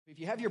If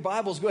you have your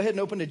Bibles, go ahead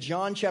and open to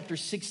John chapter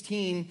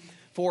 16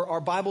 for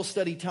our Bible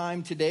study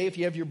time today. If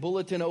you have your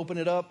bulletin, open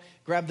it up,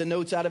 grab the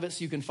notes out of it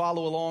so you can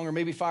follow along, or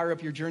maybe fire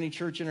up your Journey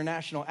Church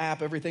International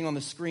app. Everything on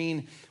the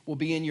screen will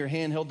be in your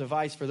handheld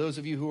device. For those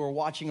of you who are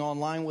watching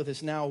online with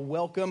us now,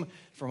 welcome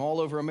from all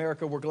over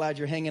America. We're glad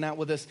you're hanging out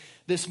with us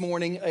this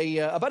morning.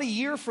 About a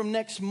year from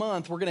next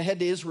month, we're going to head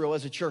to Israel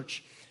as a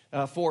church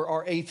for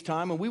our 8th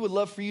time, and we would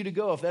love for you to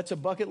go. If that's a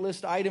bucket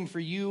list item for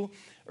you,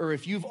 or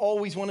if you've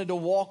always wanted to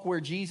walk where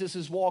Jesus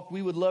has walked,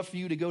 we would love for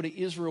you to go to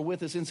Israel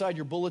with us. Inside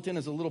your bulletin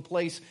is a little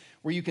place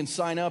where you can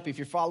sign up. If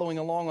you're following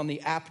along on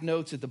the app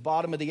notes, at the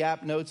bottom of the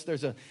app notes,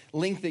 there's a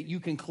link that you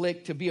can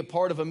click to be a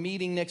part of a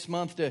meeting next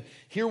month, to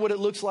hear what it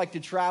looks like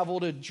to travel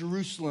to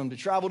Jerusalem, to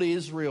travel to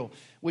Israel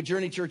with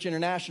Journey Church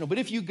International. But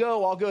if you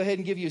go, I'll go ahead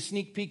and give you a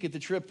sneak peek at the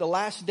trip. The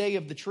last day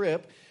of the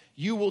trip,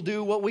 you will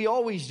do what we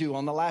always do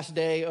on the last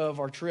day of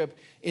our trip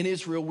in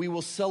Israel. We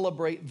will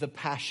celebrate the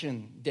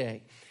Passion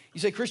Day. You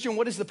say, Christian,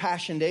 what is the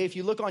Passion Day? If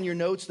you look on your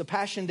notes, the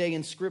Passion Day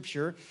in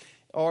Scripture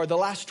are the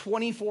last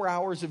 24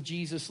 hours of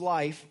Jesus'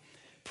 life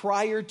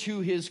prior to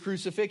his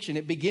crucifixion.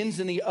 It begins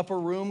in the upper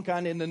room,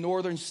 kind of in the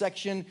northern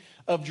section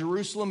of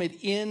Jerusalem. It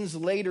ends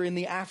later in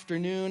the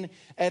afternoon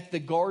at the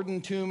Garden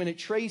Tomb, and it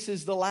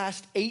traces the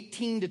last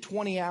 18 to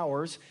 20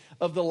 hours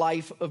of the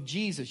life of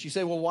Jesus. You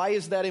say, well, why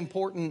is that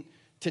important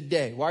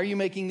today? Why are you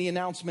making the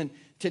announcement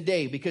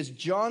today? Because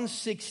John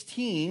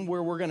 16,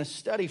 where we're going to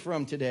study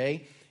from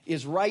today,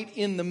 is right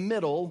in the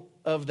middle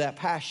of that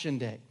Passion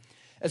Day.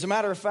 As a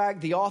matter of fact,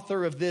 the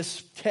author of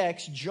this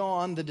text,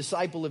 John, the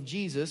disciple of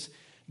Jesus,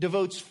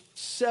 devotes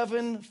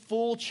 7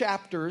 full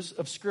chapters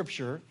of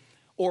Scripture,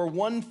 or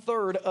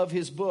 1/3 of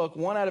his book.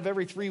 1 out of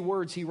every 3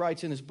 words he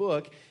writes in his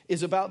book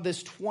is about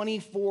this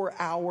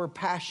 24-hour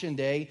Passion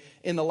Day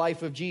in the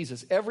life of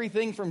Jesus.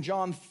 Everything from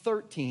John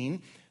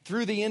 13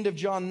 through the end of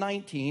John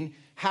 19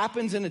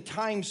 happens in a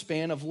time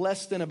span of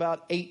less than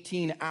about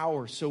 18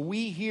 hours. So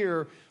we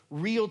hear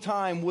real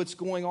time what's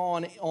going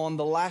on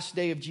the last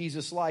day of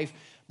Jesus' life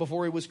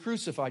before he was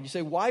crucified. You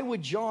say, why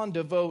would John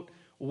devote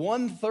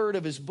 1/3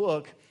 of his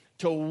book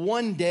to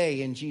one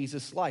day in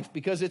Jesus' life?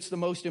 Because it's the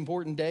most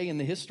important day in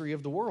the history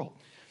of the world.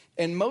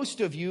 And most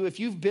of you, if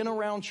you've been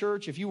around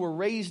church, if you were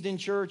raised in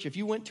church, if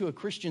you went to a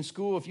Christian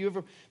school, if you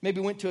ever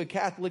maybe went to a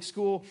Catholic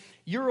school,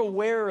 you're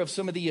aware of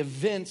some of the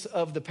events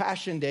of the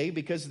Passion Day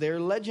because they're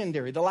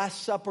legendary. The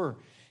Last Supper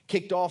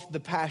kicked off the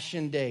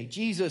Passion Day.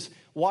 Jesus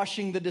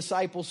washing the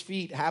disciples'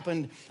 feet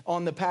happened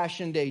on the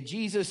Passion Day.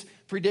 Jesus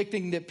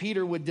predicting that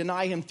Peter would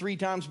deny him 3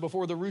 times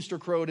before the rooster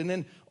crowed, and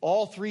then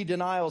all 3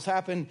 denials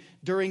happened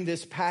during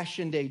this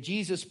Passion Day.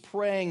 Jesus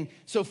praying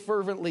so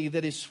fervently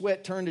that his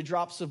sweat turned to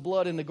drops of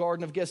blood in the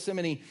Garden of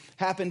Gethsemane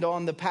happened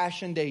on the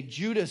Passion Day.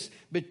 Judas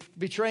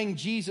betraying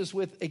Jesus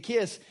with a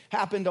kiss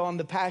happened on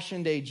the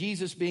Passion Day.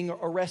 Jesus being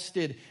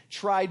arrested,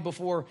 tried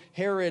before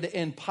Herod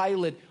and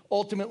Pilate,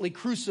 ultimately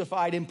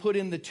crucified and put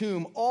in the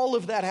tomb. All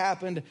of that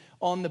happened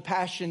on the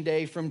Passion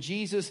Day, from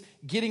Jesus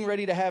getting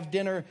ready to have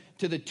dinner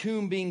to the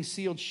tomb being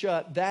sealed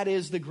shut. That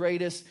is the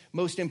greatest,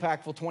 most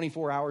impactful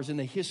 24 hours in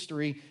the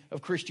history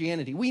of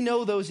Christianity. We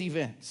know those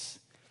events.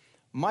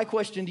 My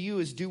question to you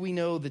is, do we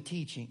know the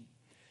teaching?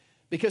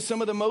 Because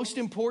some of the most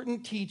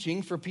important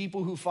teaching for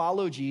people who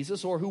follow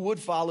Jesus, or who would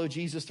follow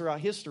Jesus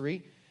throughout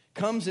history,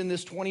 comes in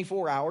this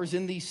 24 hours,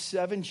 in these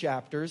 7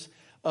 chapters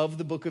of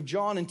the book of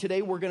John. And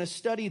today we're going to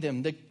study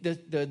them.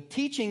 The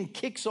teaching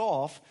kicks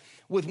off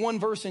with one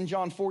verse in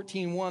John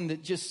 14:1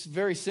 that just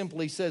very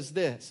simply says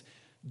this: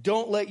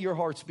 don't let your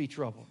hearts be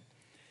troubled.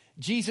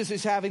 Jesus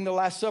is having the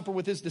Last Supper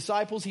with his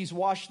disciples. He's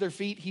washed their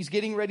feet. He's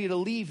getting ready to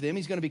leave them.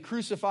 He's going to be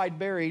crucified,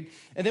 buried,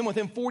 and then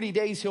within 40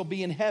 days he'll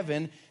be in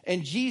heaven.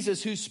 And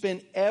Jesus, who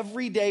spent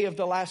every day of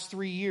the last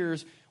 3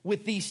 years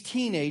with these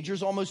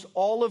teenagers, almost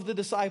all of the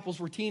disciples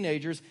were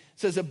teenagers,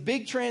 says a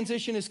big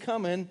transition is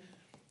coming,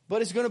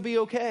 but it's going to be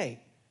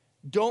okay.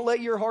 Don't let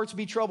your hearts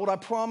be troubled. I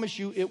promise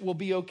you it will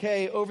be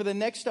okay. Over the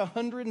next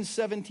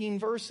 117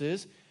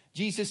 verses,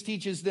 Jesus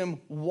teaches them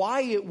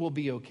why it will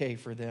be okay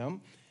for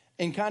them.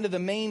 And kind of the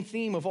main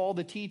theme of all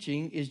the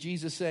teaching is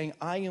Jesus saying,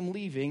 I am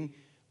leaving,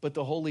 but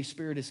the Holy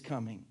Spirit is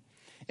coming.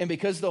 And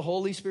because the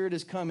Holy Spirit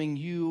is coming,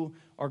 you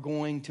are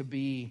going to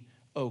be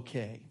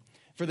okay.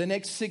 For the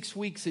next 6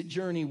 weeks at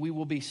Journey, we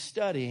will be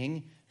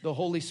studying the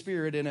Holy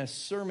Spirit in a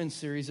sermon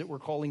series that we're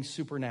calling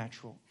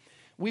Supernatural.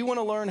 We want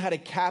to learn how to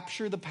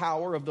capture the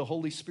power of the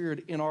Holy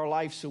Spirit in our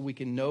life so we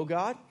can know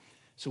God,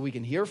 so we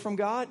can hear from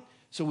God,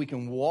 so we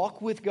can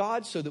walk with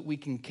God, so that we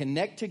can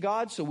connect to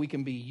God, so we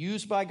can be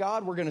used by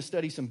God. We're going to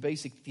study some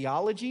basic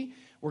theology.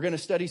 We're going to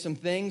study some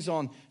things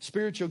on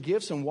spiritual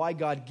gifts and why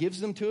God gives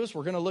them to us.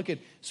 We're going to look at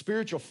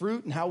spiritual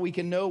fruit and how we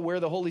can know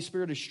where the Holy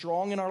Spirit is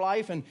strong in our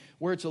life and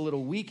where it's a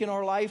little weak in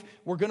our life.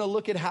 We're going to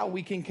look at how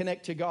we can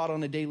connect to God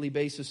on a daily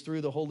basis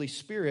through the Holy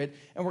Spirit.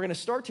 And we're going to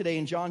start today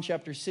in John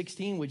chapter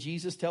 16 with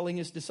Jesus telling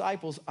his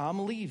disciples,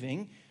 I'm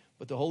leaving,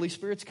 but the Holy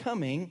Spirit's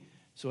coming,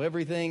 so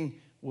everything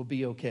will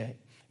be okay.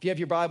 If you have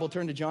your Bible,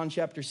 turn to John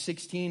chapter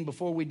 16.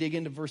 Before we dig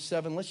into verse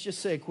 7, let's just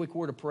say a quick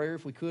word of prayer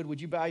if we could.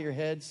 Would you bow your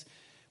heads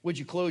Would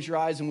you close your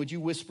eyes and would you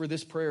whisper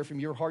this prayer from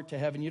your heart to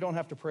heaven? You don't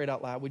have to pray it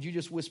out loud. Would you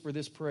just whisper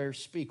this prayer?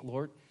 Speak,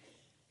 Lord,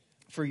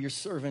 for your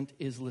servant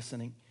is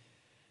listening.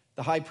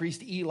 The high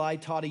priest Eli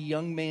taught a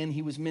young man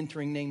he was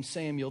mentoring named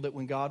Samuel that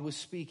when God was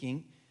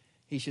speaking,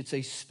 he should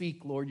say,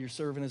 speak, Lord, your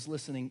servant is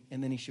listening,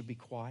 and then he should be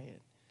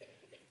quiet.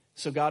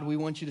 So God, we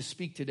want you to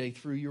speak today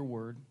through your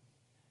word.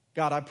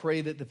 God, I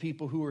pray that the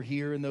people who are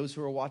here and those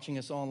who are watching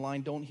us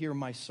online don't hear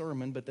my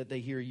sermon, but that they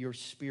hear your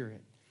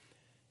spirit.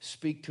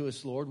 Speak to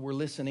us, Lord. We're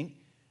listening.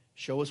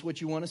 Show us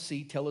what you want to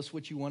see. Tell us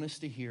what you want us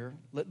to hear.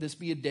 Let this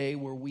be a day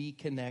where we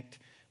connect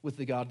with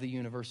the God of the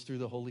universe through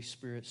the Holy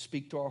Spirit.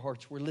 Speak to our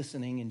hearts. We're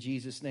listening. In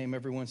Jesus' name,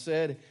 everyone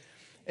said,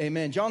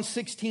 amen. John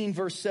 16,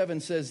 verse 7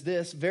 says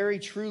this, very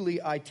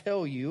truly I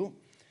tell you,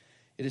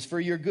 it is for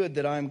your good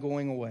that I am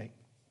going away.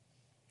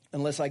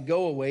 Unless I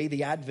go away,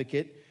 the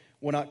advocate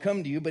will not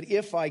come to you. But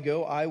if I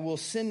go, I will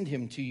send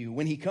him to you.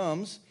 When he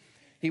comes,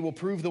 he will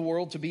prove the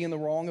world to be in the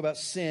wrong about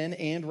sin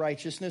and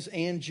righteousness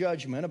and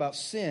judgment. About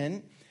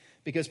sin,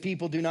 because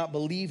people do not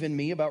believe in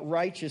me. About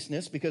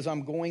righteousness, because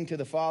I'm going to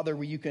the Father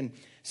where you can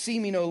see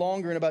me no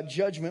longer. And about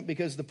judgment,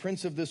 because the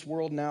prince of this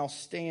world now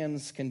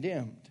stands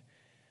condemned.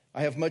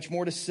 I have much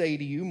more to say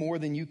to you, more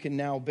than you can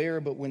now bear.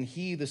 But when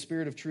he, the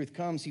Spirit of truth,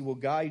 comes, he will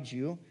guide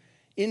you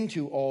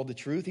into all the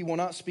truth. He will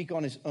not speak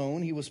on his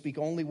own. He will speak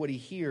only what he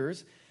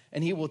hears.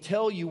 And he will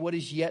tell you what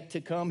is yet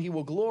to come. He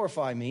will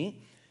glorify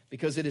me,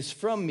 because it is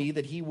from me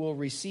that he will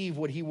receive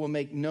what he will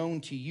make known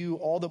to you.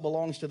 All that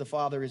belongs to the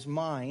Father is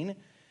mine.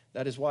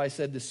 That is why I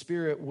said the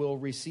Spirit will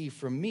receive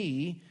from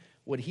me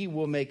what he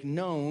will make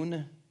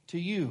known to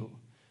you.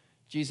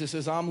 Jesus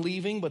says, I'm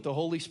leaving, but the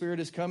Holy Spirit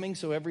is coming,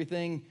 so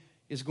everything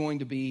is going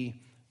to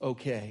be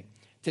okay.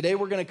 Today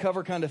we're going to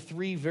cover kind of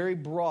three very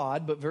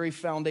broad but very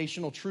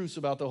foundational truths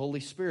about the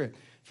Holy Spirit.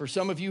 For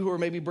some of you who are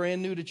maybe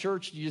brand new to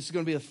church, this is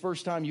going to be the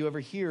first time you ever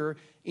hear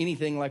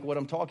anything like what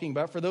I'm talking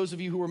about. For those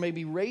of you who are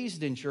maybe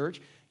raised in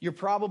church, you're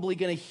probably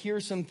going to hear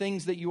some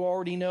things that you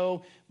already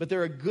know, but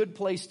they're a good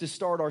place to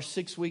start our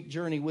 6-week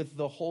journey with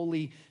the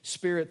Holy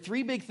Spirit.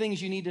 Three big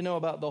things you need to know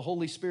about the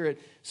Holy Spirit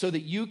so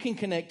that you can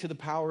connect to the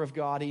power of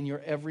God in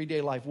your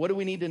everyday life. What do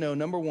we need to know?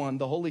 Number one,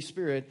 the Holy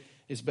Spirit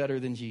is better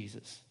than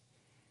Jesus.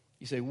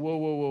 You say,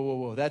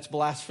 whoa, that's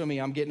blasphemy.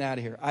 I'm getting out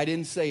of here. I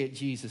didn't say it,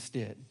 Jesus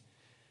did.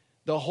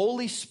 The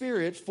Holy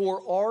Spirit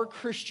for our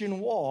Christian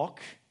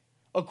walk,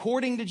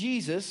 according to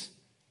Jesus,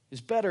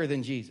 is better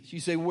than Jesus.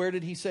 You say, where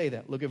did he say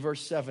that? Look at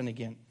verse 7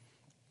 again.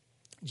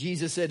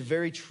 Jesus said,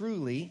 very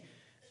truly,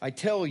 I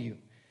tell you,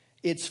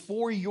 it's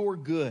for your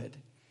good.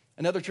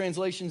 Another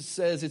translation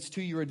says it's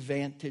to your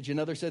advantage.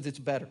 Another says it's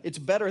better. It's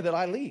better that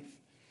I leave.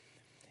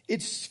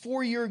 It's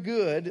for your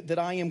good that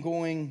I am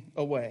going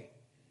away.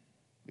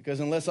 Because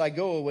unless I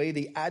go away,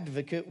 the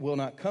advocate will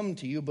not come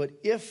to you. But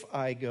if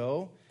I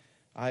go,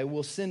 I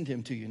will send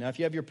him to you. Now, if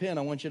you have your pen,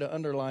 I want you to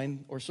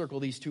underline or circle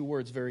these two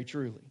words, very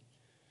truly.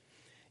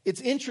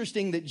 It's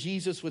interesting that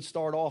Jesus would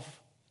start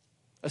off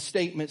a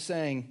statement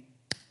saying,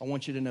 I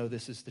want you to know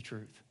this is the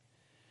truth.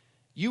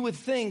 You would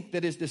think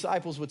that his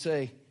disciples would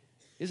say,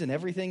 isn't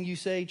everything you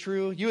say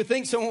true? You would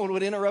think someone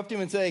would interrupt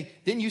him and say,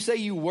 didn't you say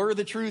you were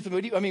the truth?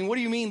 What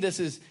do you mean this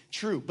is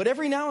true? But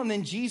every now and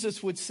then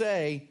Jesus would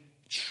say,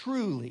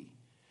 truly.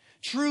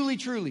 Truly,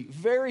 truly,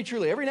 very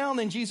truly. Every now and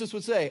then Jesus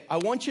would say, I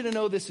want you to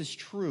know this is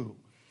true.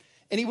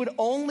 And he would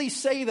only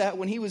say that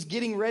when he was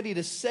getting ready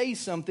to say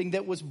something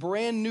that was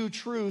brand new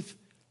truth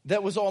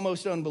that was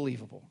almost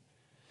unbelievable.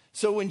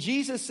 So when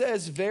Jesus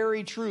says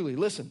very truly,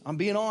 listen, I'm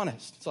being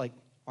honest. It's like,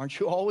 aren't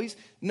you always?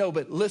 No,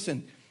 but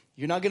listen,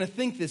 you're not going to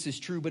think this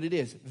is true, but it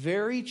is.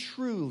 Very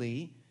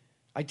truly,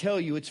 I tell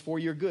you, it's for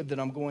your good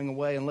that I'm going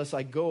away. Unless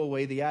I go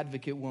away, the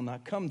advocate will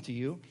not come to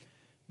you.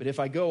 But if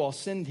I go, I'll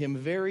send him.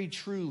 Very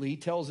truly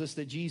tells us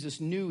that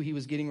Jesus knew he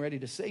was getting ready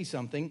to say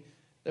something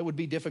that would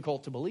be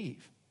difficult to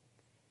believe.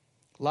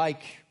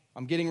 Like,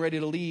 I'm getting ready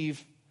to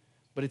leave,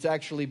 but it's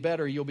actually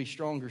better. You'll be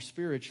stronger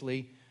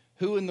spiritually.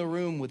 Who in the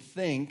room would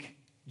think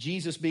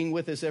Jesus being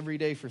with us every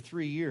day for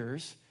 3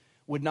 years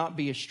would not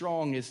be as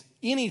strong as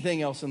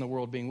anything else in the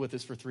world being with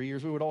us for 3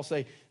 years? We would all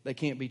say that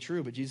can't be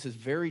true. But Jesus says,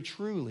 very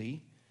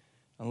truly,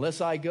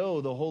 unless I go,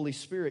 the Holy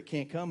Spirit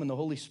can't come, and the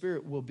Holy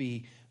Spirit will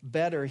be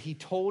better. He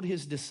told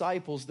his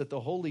disciples that the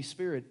Holy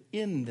Spirit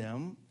in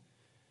them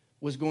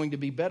was going to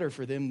be better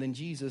for them than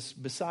Jesus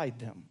beside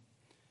them.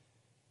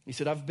 He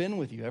said, I've been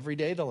with you every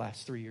day the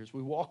last 3 years.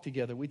 We walk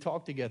together, we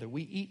talk together,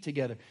 we eat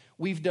together,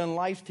 we've done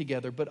life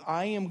together, but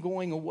I am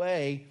going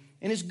away,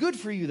 and it's good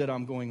for you that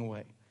I'm going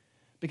away.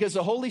 Because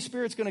the Holy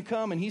Spirit's going to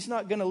come, and he's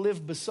not going to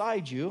live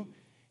beside you,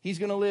 he's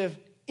going to live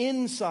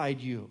inside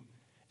you.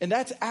 And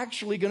that's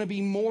actually going to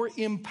be more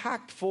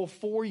impactful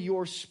for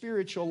your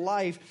spiritual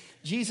life.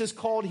 Jesus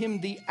called him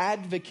the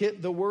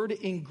advocate. The word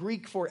in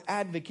Greek for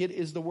advocate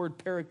is the word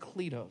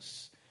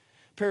parakletos.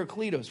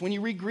 Parakletos. When you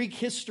read Greek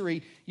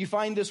history, you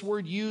find this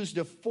word used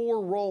of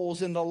 4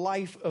 roles in the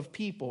life of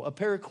people. A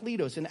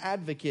parakletos, an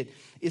advocate,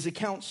 is a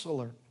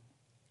counselor.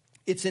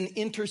 It's an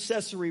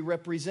intercessory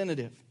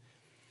representative.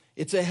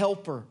 It's a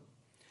helper.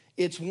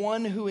 It's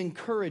one who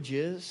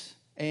encourages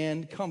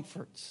and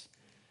comforts.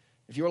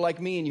 If you're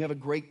like me and you have a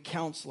great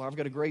counselor, I've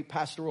got a great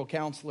pastoral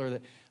counselor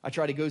that I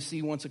try to go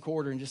see once a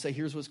quarter and just say,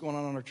 here's what's going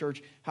on in our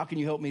church. How can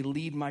you help me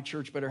lead my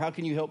church better? How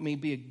can you help me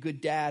be a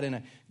good dad and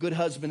a good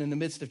husband in the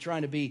midst of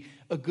trying to be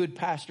a good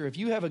pastor? If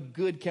you have a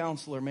good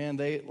counselor, man,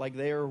 they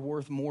are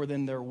worth more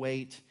than their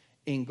weight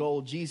in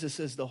gold. Jesus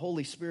says the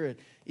Holy Spirit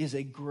is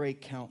a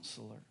great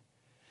counselor.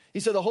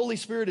 He said the Holy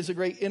Spirit is a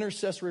great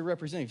intercessory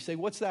representative. You say,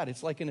 what's that?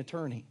 It's like an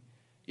attorney.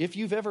 If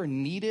you've ever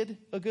needed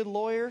a good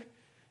lawyer,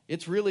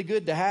 it's really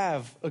good to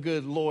have a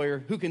good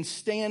lawyer who can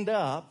stand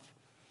up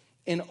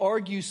and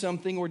argue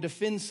something or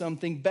defend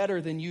something better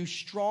than you,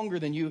 stronger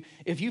than you.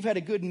 If you've had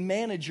a good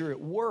manager at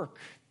work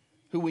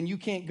who, when you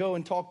can't go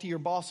and talk to your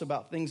boss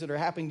about things that are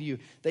happening to you,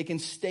 they can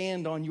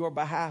stand on your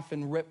behalf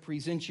and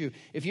represent you.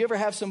 If you ever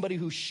have somebody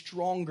who's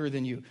stronger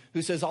than you,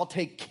 who says, I'll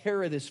take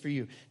care of this for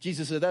you,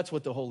 Jesus said that's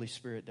what the Holy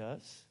Spirit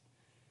does.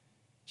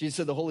 Jesus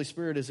said the Holy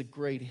Spirit is a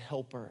great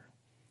helper.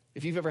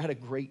 If you've ever had a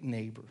great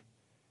neighbor,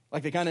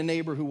 like the kind of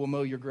neighbor who will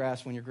mow your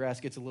grass when your grass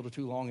gets a little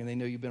too long and they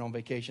know you've been on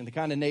vacation. The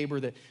kind of neighbor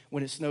that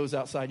when it snows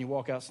outside and you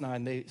walk outside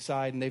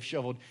and they've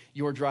shoveled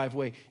your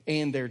driveway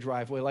and their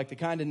driveway. Like the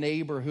kind of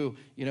neighbor who,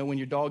 when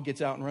your dog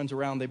gets out and runs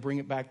around, they bring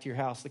it back to your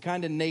house. The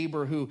kind of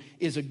neighbor who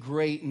is a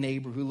great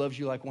neighbor who loves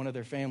you like one of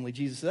their family.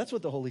 Jesus said that's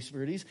what the Holy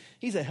Spirit is.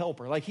 He's a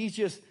helper. Like he's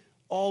just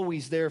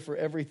always there for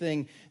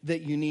everything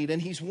that you need.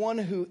 And he's one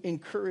who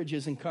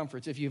encourages and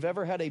comforts. If you've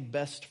ever had a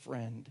best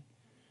friend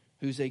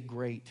who's a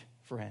great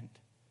friend,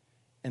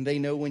 and they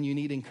know when you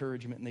need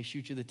encouragement, and they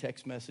shoot you the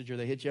text message, or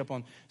they hit you up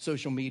on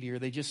social media, or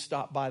they just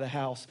stop by the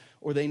house,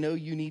 or they know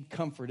you need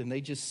comfort, and they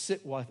just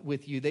sit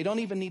with you. They don't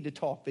even need to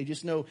talk. They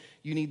just know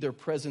you need their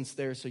presence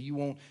there so you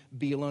won't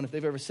be alone. If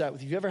they've ever sat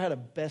with you, if you've ever had a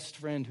best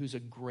friend who's a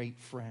great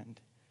friend,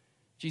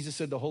 Jesus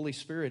said the Holy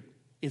Spirit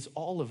is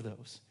all of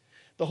those.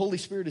 The Holy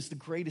Spirit is the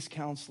greatest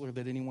counselor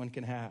that anyone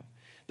can have.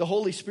 The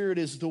Holy Spirit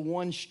is the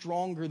one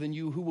stronger than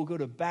you who will go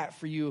to bat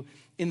for you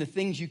in the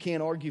things you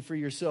can't argue for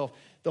yourself.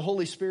 The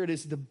Holy Spirit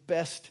is the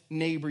best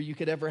neighbor you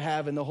could ever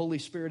have, and the Holy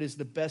Spirit is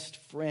the best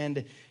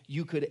friend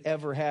you could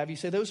ever have. You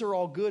say, those are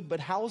all good, but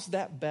how's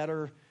that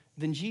better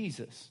than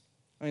Jesus?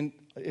 I mean,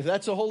 if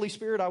that's the Holy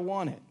Spirit, I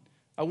want it.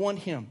 I want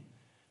him.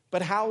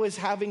 But how is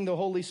having the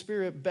Holy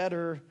Spirit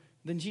better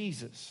than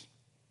Jesus?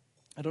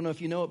 I don't know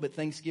if you know it, but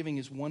Thanksgiving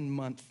is 1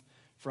 month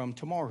from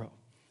tomorrow.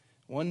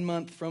 1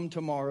 month from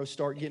tomorrow,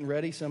 start getting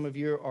ready. Some of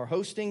you are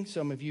hosting,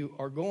 some of you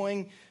are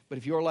going. But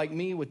if you're like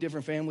me with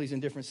different families in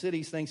different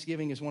cities,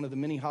 Thanksgiving is one of the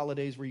many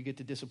holidays where you get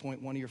to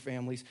disappoint one of your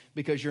families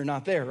because you're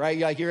not there, right?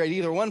 Like you're at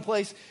either one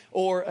place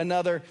or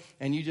another,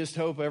 and you just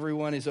hope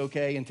everyone is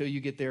okay until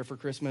you get there for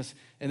Christmas,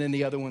 and then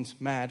the other one's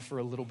mad for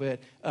a little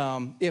bit.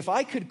 If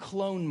I could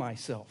clone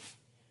myself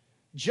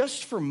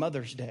just for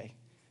Mother's Day,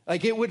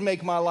 like it would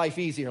make my life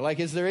easier. Like,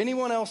 is there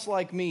anyone else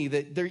like me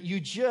that you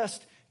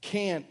just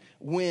can't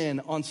win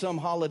on some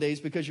holidays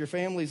because your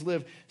families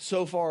live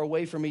so far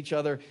away from each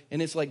other?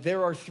 And it's like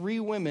there are 3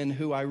 women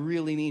who I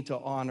really need to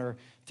honor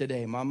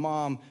today. My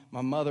mom,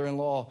 my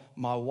mother-in-law,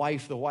 my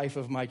wife, the wife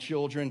of my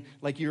children.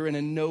 Like you're in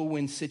a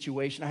no-win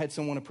situation. I had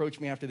someone approach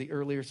me after the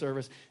earlier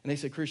service and they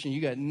said, Christian,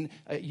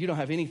 you don't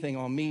have anything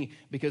on me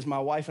because my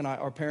wife and I,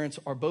 our parents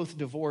are both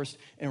divorced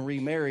and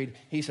remarried.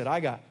 He said, I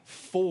got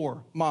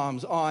 4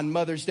 moms on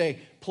Mother's Day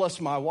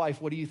plus my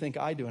wife. What do you think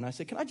I do? And I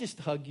said, can I just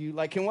hug you?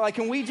 Like, can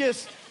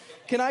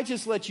I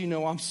just let you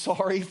know I'm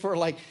sorry for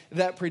like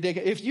that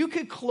predicament? If you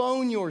could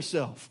clone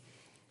yourself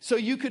so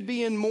you could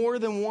be in more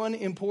than one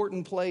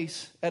important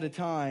place at a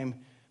time,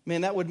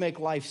 man, that would make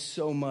life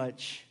so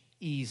much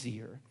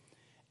easier.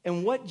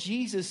 And what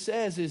Jesus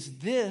says is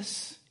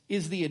this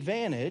is the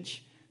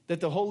advantage that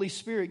the Holy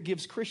Spirit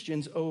gives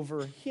Christians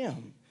over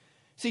him.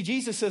 See,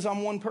 Jesus says,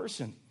 I'm one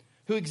person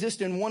who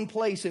exists in one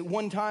place at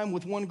one time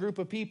with one group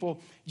of people.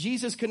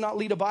 Jesus could not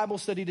lead a Bible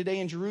study today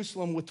in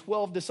Jerusalem with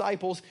 12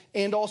 disciples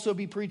and also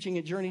be preaching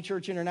at Journey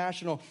Church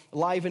International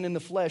live and in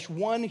the flesh.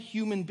 One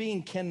human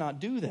being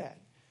cannot do that.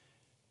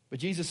 But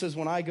Jesus says,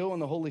 when I go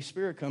and the Holy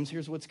Spirit comes,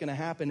 here's what's going to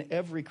happen.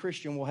 Every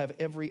Christian will have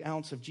every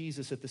ounce of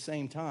Jesus at the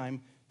same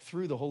time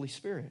through the Holy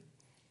Spirit.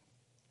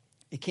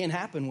 It can't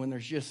happen when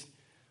there's just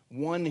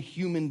one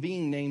human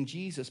being named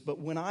Jesus. But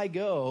when I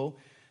go,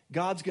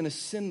 God's going to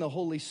send the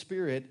Holy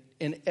Spirit,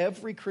 and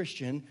every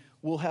Christian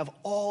will have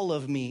all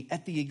of me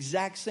at the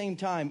exact same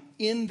time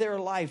in their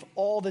life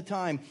all the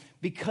time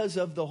because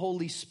of the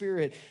Holy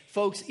Spirit.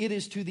 Folks, it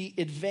is to the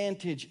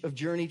advantage of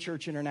Journey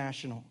Church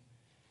International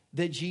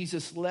that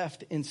Jesus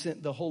left and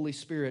sent the Holy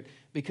Spirit,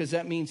 because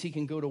that means he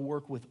can go to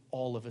work with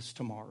all of us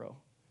tomorrow.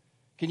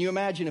 Can you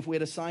imagine if we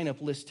had a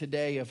sign-up list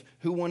today of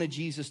who wanted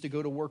Jesus to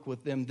go to work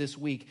with them this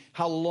week,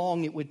 how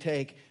long it would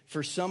take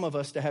for some of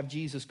us to have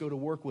Jesus go to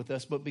work with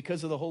us? But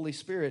because of the Holy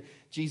Spirit,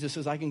 Jesus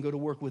says, I can go to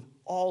work with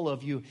all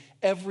of you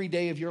every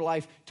day of your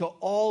life to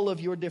all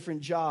of your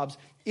different jobs.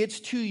 It's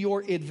to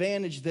your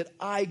advantage that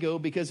I go,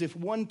 because if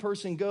one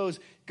person goes,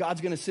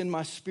 God's going to send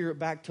my Spirit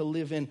back to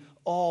live in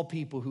all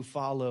people who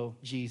follow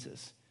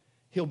Jesus.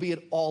 He'll be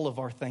at all of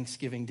our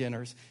Thanksgiving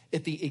dinners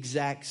at the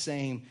exact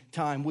same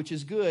time, which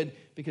is good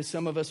because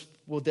some of us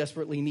will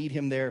desperately need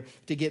him there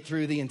to get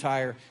through the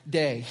entire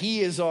day.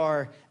 He is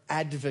our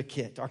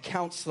advocate, our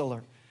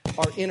counselor,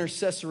 our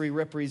intercessory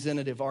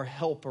representative, our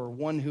helper,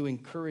 one who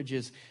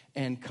encourages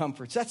and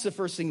comforts. That's the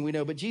first thing we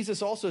know. But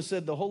Jesus also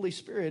said the Holy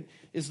Spirit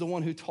is the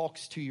one who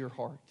talks to your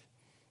heart.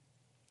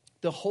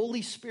 The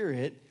Holy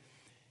Spirit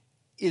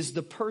is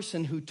the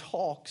person who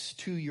talks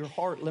to your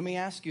heart. Let me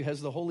ask you, has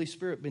the Holy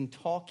Spirit been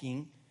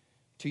talking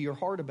to your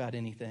heart about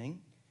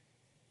anything?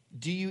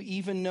 Do you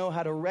even know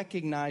how to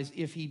recognize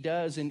if he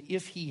does? And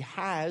if he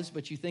has,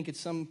 but you think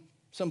it's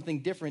something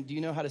different, do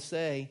you know how to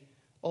say,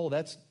 oh,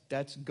 that's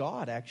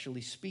God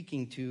actually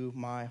speaking to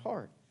my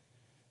heart?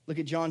 Look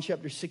at John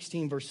chapter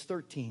 16, verse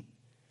 13.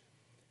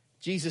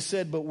 Jesus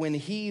said, but when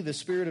he, the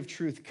Spirit of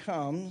truth,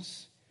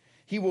 comes,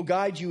 he will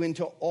guide you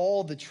into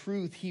all the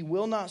truth. He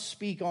will not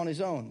speak on his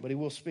own, but he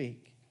will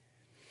speak.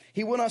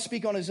 He will not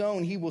speak on his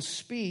own. He will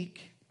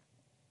speak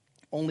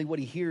only what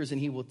he hears, and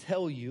he will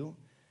tell you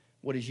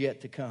what is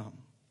yet to come.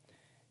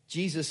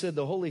 Jesus said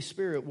the Holy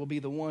Spirit will be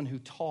the one who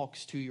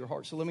talks to your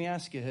heart. So let me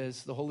ask you,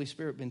 has the Holy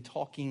Spirit been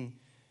talking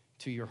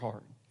to your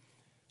heart?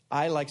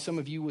 I, like some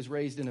of you, was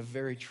raised in a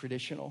very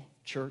traditional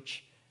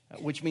church,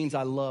 which means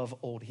I love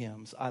old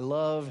hymns. I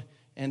love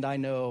and I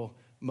know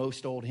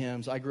most old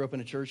hymns. I grew up in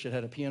a church that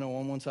had a piano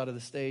on one side of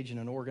the stage and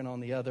an organ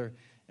on the other,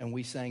 and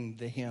we sang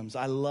the hymns.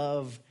 I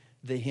love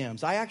the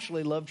hymns. I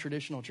actually love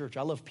traditional church.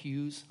 I love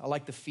pews. I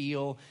like the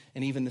feel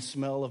and even the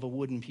smell of a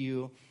wooden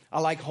pew. I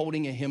like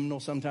holding a hymnal.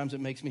 Sometimes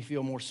it makes me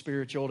feel more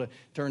spiritual to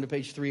turn to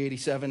page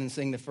 387 and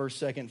sing the first,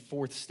 second,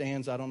 fourth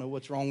stanza. I don't know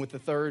what's wrong with the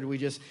third. We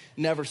just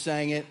never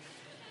sang it.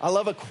 I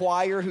love a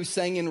choir who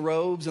sang in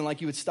robes and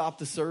like you would stop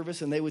the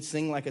service and they would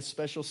sing like a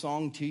special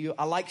song to you.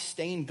 I like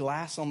stained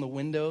glass on the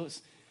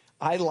windows.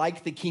 I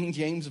like the King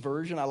James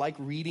Version. I like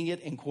reading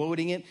it and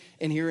quoting it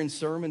and hearing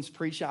sermons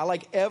preached. I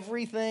like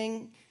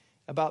everything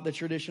about the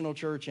traditional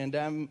church, and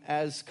I'm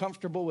as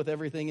comfortable with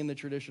everything in the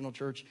traditional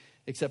church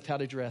except how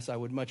to dress. I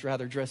would much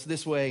rather dress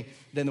this way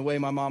than the way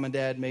my mom and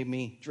dad made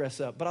me dress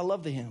up. But I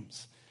love the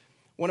hymns.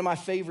 One of my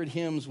favorite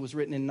hymns was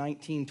written in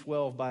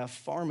 1912 by a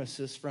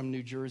pharmacist from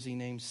New Jersey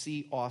named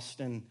C.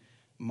 Austin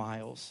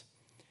Miles.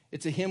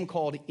 It's a hymn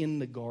called In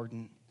the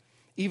Garden.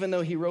 Even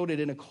though he wrote it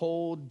in a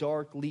cold,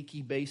 dark,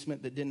 leaky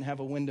basement that didn't have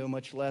a window,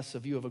 much less a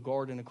view of a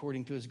garden,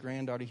 according to his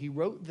granddaughter, he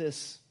wrote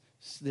this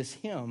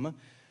hymn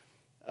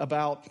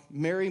about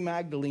Mary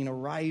Magdalene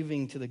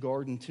arriving to the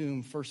garden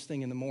tomb first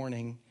thing in the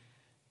morning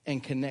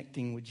and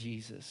connecting with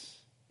Jesus.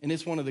 And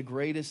it's one of the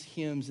greatest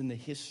hymns in the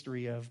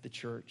history of the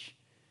church.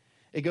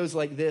 It goes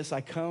like this: I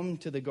come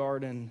to the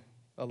garden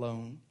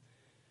alone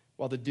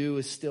while the dew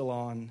is still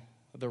on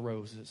the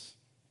roses.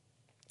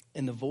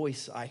 And the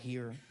voice I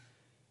hear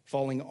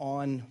falling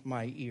on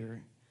my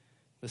ear,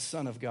 the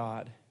Son of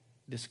God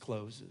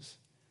discloses.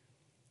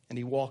 And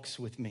he walks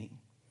with me,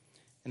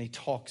 and he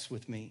talks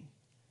with me,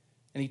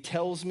 and he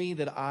tells me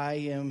that I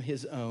am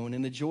his own.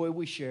 And the joy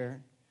we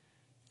share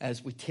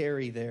as we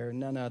tarry there,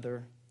 none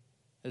other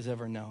has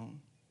ever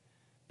known.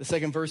 The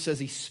second verse says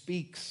he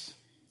speaks,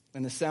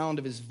 and the sound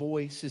of his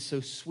voice is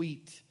so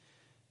sweet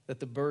that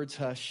the birds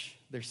hush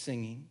their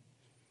singing.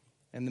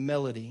 And the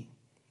melody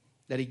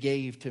that he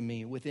gave to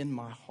me within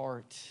my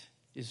heart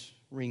is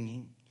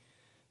ringing.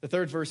 The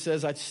third verse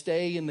says, I'd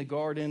stay in the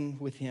garden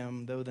with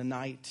him, though the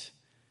night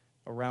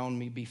around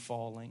me be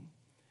falling.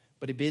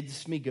 But he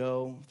bids me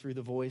go through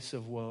the voice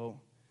of woe.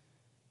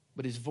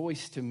 But his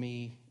voice to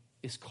me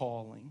is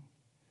calling.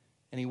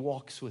 And he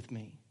walks with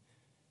me.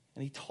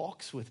 And he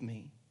talks with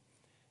me.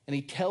 And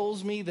he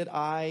tells me that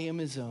I am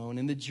his own.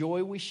 And the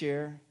joy we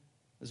share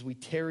as we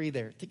tarry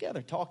there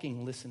together,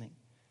 talking, listening,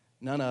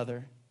 none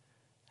other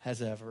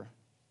has ever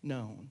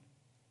known.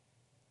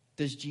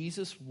 Does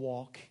Jesus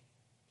walk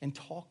and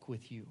talk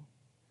with you?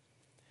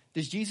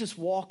 Does Jesus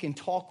walk and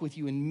talk with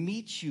you and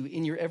meet you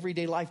in your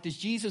everyday life? Does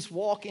Jesus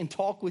walk and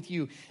talk with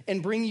you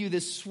and bring you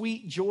this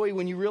sweet joy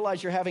when you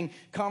realize you're having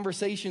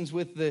conversations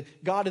with the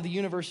God of the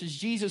universe? Does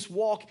Jesus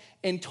walk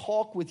and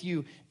talk with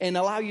you and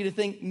allow you to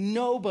think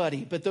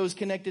nobody but those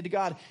connected to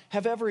God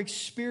have ever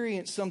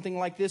experienced something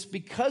like this?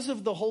 Because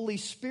of the Holy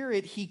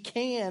Spirit, he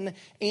can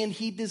and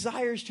he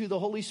desires to. The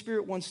Holy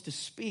Spirit wants to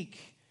speak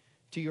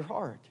to your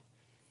heart.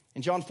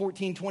 In John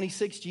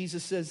 14:26,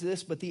 Jesus says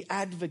this, but the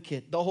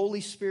advocate, the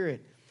Holy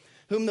Spirit,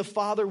 whom the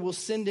Father will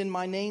send in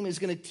my name, is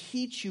going to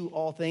teach you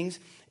all things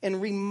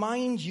and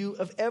remind you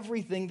of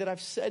everything that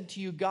I've said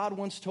to you. God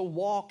wants to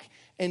walk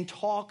and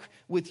talk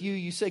with you.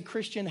 You say,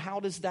 Christian,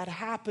 how does that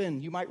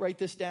happen? You might write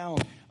this down.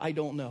 I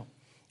don't know.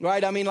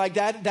 Right? I mean, like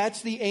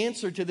that's the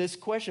answer to this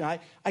question.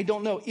 I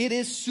don't know. It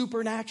is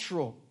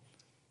supernatural.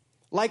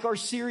 Like our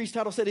series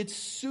title said, it's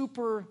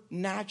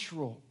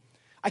supernatural.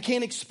 I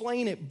can't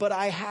explain it, but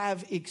I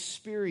have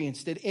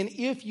experienced it. And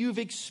if you've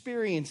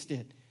experienced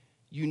it,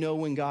 you know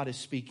when God is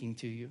speaking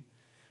to you.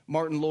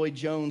 Martin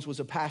Lloyd-Jones was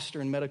a pastor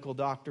and medical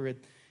doctor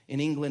in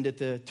England at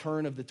the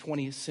turn of the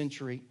 20th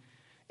century.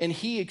 And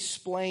he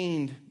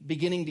explained,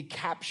 beginning to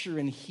capture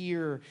and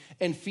hear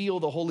and feel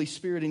the Holy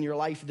Spirit in your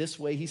life this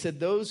way. He said,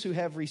 those who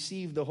have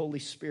received the Holy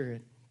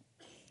Spirit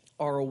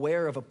are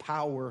aware of a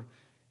power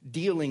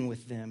dealing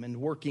with them and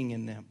working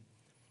in them.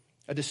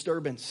 A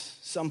disturbance,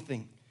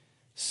 something,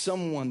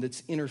 someone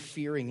that's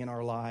interfering in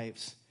our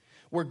lives.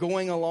 We're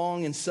going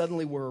along and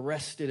suddenly we're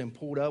arrested and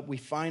pulled up. We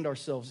find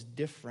ourselves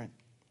different.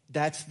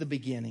 That's the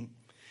beginning.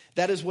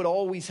 That is what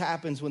always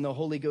happens when the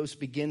Holy Ghost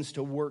begins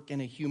to work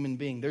in a human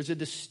being. There's a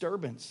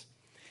disturbance,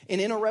 an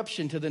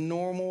interruption to the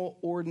normal,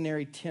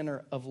 ordinary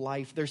tenor of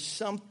life. There's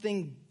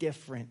something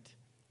different,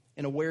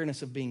 an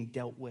awareness of being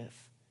dealt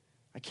with.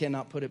 I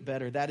cannot put it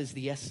better. That is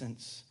the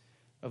essence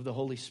of the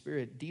Holy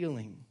Spirit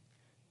dealing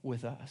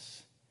with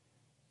us.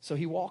 So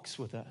he walks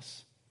with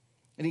us,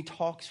 and he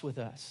talks with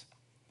us,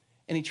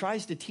 and he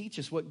tries to teach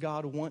us what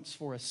God wants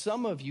for us.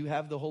 Some of you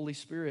have the Holy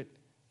Spirit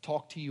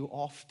talk to you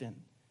often,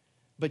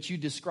 but you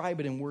describe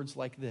it in words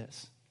like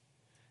this.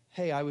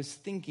 Hey, I was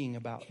thinking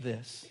about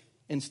this,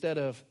 instead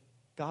of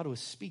God was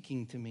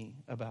speaking to me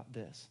about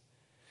this.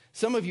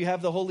 Some of you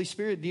have the Holy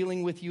Spirit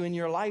dealing with you in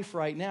your life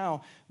right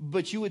now,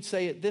 but you would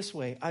say it this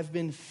way: I've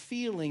been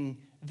feeling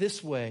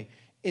this way,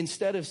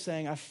 instead of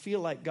saying, I feel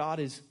like God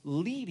is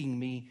leading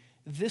me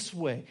this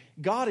way.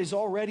 God is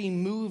already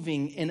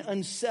moving and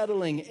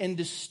unsettling and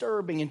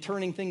disturbing and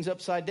turning things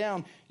upside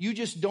down. You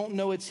just don't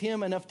know it's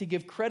him enough to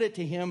give credit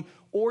to him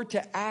or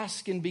to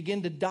ask and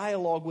begin to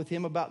dialogue with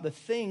him about the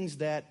things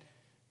that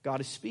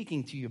God is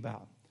speaking to you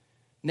about.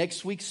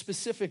 Next week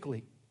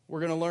specifically,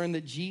 we're going to learn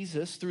that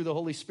Jesus, through the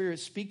Holy Spirit,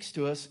 speaks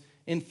to us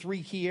in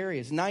 3 key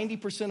areas.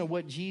 90% of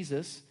what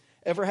Jesus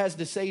ever has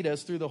to say to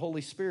us through the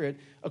Holy Spirit,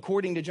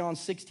 according to John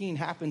 16,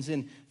 happens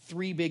in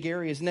 3 big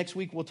areas. Next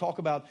week, we'll talk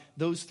about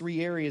those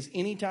 3 areas.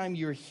 Anytime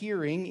you're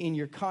hearing in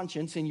your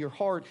conscience, in your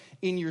heart,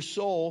 in your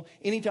soul,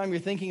 anytime you're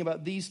thinking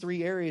about these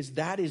 3 areas,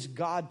 that is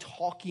God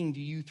talking to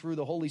you through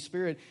the Holy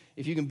Spirit.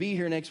 If you can be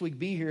here next week,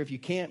 be here. If you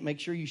can't, make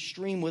sure you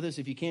stream with us.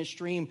 If you can't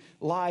stream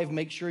live,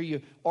 make sure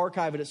you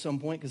archive it at some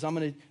point, because I'm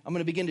going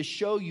to begin to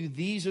show you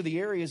these are the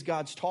areas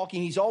God's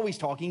talking. He's always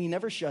talking. He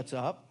never shuts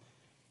up.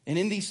 And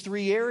in these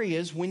 3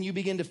 areas, when you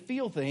begin to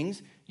feel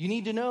things, you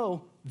need to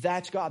know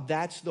that's God.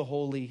 That's the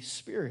Holy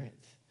Spirit.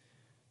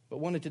 But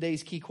one of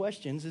today's key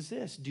questions is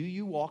this: do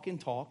you walk and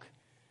talk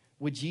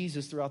with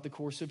Jesus throughout the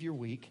course of your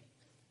week?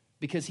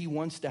 Because he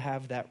wants to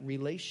have that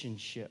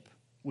relationship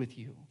with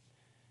you.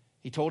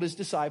 He told his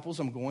disciples,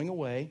 I'm going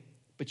away,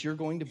 but you're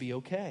going to be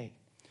okay.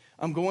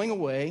 I'm going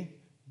away,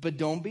 but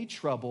don't be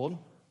troubled.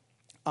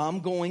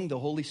 I'm going, the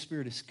Holy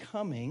Spirit is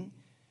coming.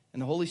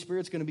 And the Holy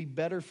Spirit's going to be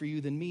better for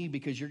you than me,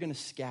 because you're going to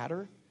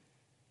scatter.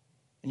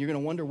 And you're going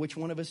to wonder which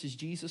one of us is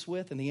Jesus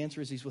with. And the answer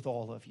is he's with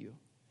all of you.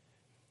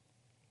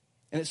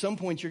 And at some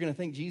point you're going to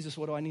think, Jesus,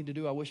 what do I need to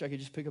do? I wish I could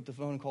just pick up the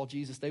phone and call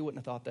Jesus. They wouldn't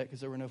have thought that because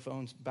there were no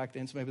phones back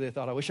then. So maybe they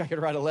thought, I wish I could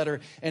write a letter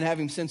and have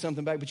him send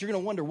something back. But you're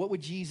going to wonder, what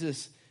would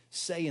Jesus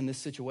say in this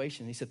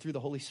situation? He said, through the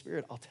Holy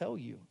Spirit, I'll tell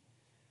you.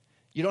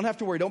 You don't have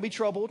to worry. Don't be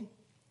troubled,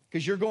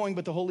 because you're going,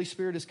 but the Holy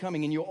Spirit is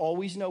coming. And you'll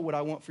always know what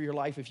I want for your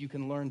life if you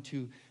can learn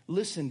to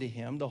listen to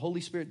him. The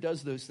Holy Spirit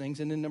does those things.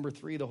 And then number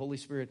 3, the Holy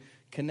Spirit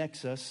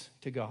connects us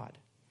to God.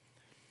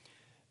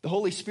 The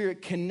Holy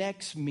Spirit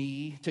connects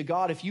me to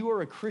God. If you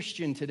are a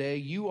Christian today,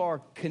 you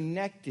are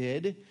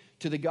connected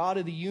to the God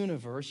of the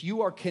universe.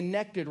 You are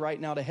connected right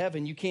now to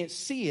heaven. You can't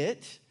see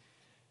it,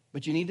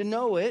 but you need to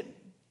know it.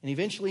 And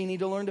eventually you need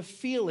to learn to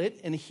feel it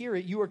and hear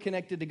it. You are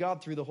connected to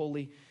God through the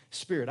Holy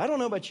Spirit. I don't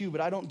know about you,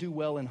 but I don't do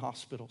well in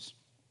hospitals.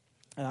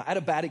 I had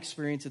a bad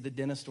experience at the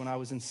dentist when I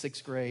was in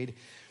 6th grade,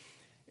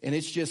 and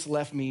it's just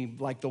left me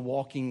like the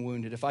walking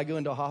wounded. If I go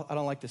into I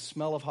don't like the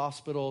smell of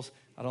hospitals.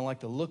 I don't like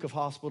the look of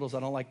hospitals. I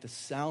don't like the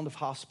sound of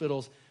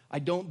hospitals. I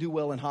don't do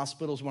well in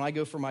hospitals. When I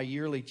go for my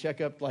yearly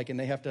checkup, and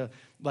they have to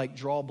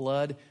draw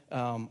blood,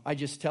 I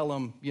just tell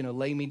them,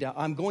 lay me down.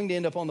 I'm going to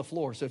end up on the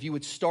floor. So if you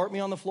would start me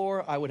on the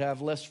floor, I would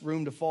have less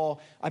room to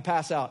fall. I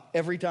pass out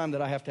every time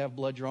that I have to have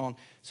blood drawn.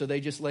 So they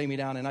just lay me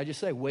down, and I just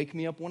say, wake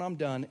me up when I'm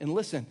done. And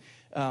listen,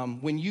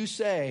 when you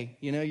say,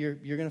 you're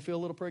going to feel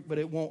a little prick, but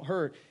it won't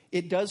hurt,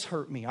 it does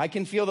hurt me. I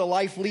can feel the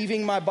life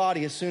leaving my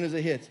body as soon as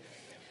it hits.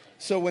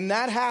 So when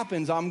that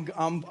happens,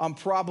 I'm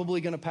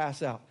probably going to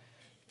pass out.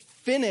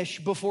 Finish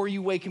before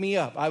you wake me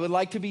up. I would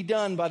like to be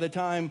done by the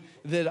time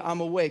that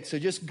I'm awake. So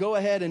just go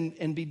ahead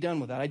and be done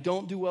with that. I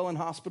don't do well in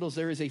hospitals.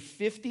 There is a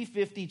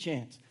 50-50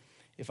 chance,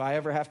 if I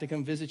ever have to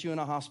come visit you in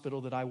a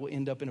hospital, that I will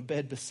end up in a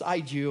bed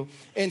beside you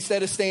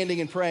instead of standing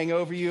and praying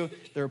over you.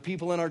 There are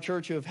people in our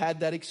church who have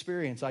had that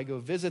experience. I go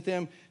visit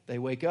them. They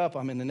wake up.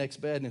 I'm in the next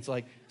bed, and it's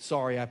like,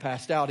 sorry, I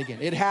passed out again.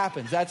 It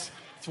happens. That's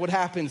what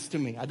happens to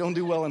me. I don't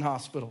do well in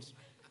hospitals.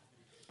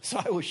 So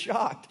I was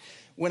shocked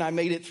when I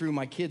made it through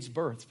my kids'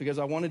 births, because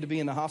I wanted to be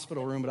in the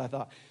hospital room, but I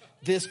thought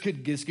this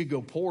could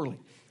go poorly.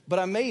 But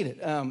I made it.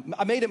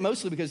 I made it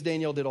mostly because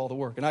Danielle did all the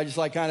work, and I just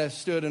kind of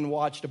stood and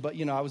watched. But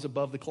I was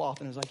above the cloth,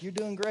 and I was like, "You're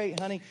doing great,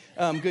 honey.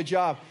 Good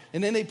job."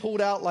 And then they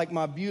pulled out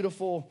my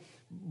beautiful,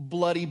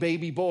 bloody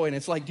baby boy, and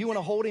it's like, "Do you want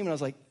to hold him?" And I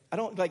was like, "I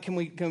don't.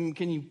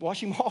 Can you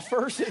wash him off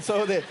first?" And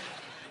so that.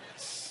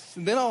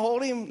 And then I'll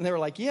hold him. And they were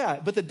like, yeah.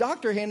 But the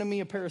doctor handed me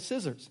a pair of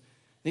scissors.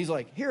 And he's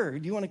like, here,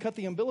 do you want to cut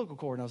the umbilical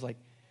cord? And I was like,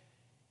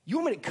 you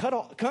want me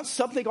to cut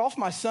something off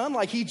my son?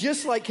 Like, he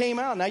just like came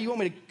out. Now you want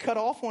me to cut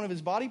off one of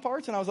his body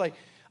parts? And I was like,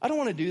 I don't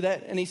want to do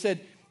that. And he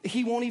said,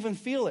 he won't even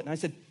feel it. And I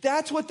said,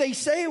 that's what they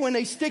say when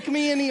they stick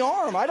me in the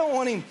arm. I don't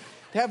want him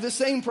to have the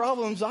same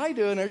problems I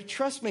do. And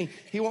trust me,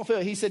 he won't feel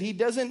it. He said he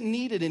doesn't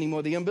need it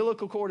anymore. The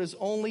umbilical cord is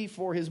only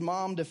for his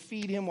mom to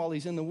feed him while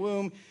he's in the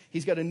womb.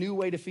 He's got a new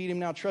way to feed him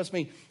now. Trust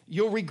me,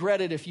 you'll regret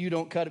it if you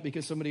don't cut it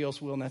because somebody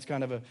else will. And that's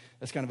kind of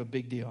a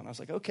big deal. And I was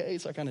like, okay.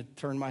 So I kind of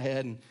turned my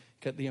head and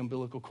cut the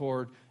umbilical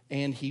cord.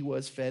 And he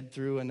was fed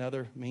through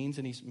another means,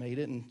 and he's made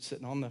it and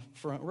sitting on the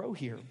front row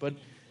here.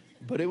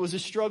 But it was a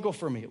struggle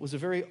for me. It was a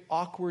very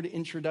awkward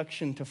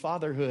introduction to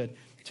fatherhood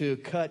to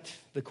cut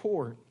the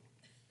cord.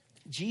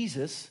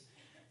 Jesus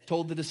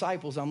told the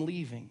disciples, I'm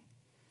leaving.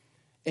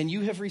 And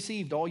you have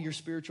received all your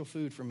spiritual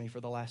food from me for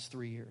the last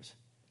 3 years.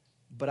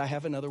 But I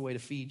have another way to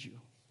feed you.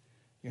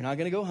 You're not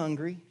going to go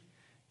hungry.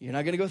 You're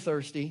not going to go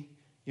thirsty.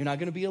 You're not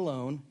going to be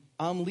alone.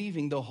 I'm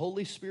leaving. The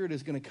Holy Spirit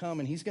is going to come,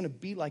 and he's going to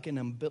be like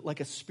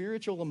a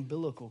spiritual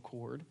umbilical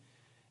cord.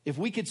 If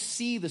we could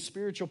see the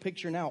spiritual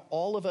picture now,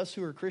 all of us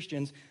who are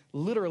Christians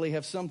literally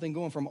have something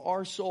going from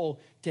our soul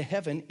to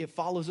heaven. It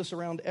follows us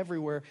around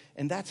everywhere.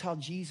 And that's how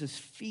Jesus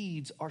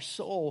feeds our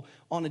soul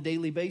on a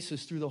daily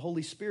basis through the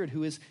Holy Spirit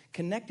who has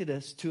connected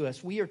us to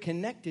us. We are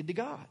connected to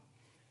God.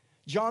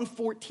 John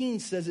 14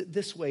 says it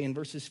this way in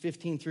verses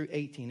 15 through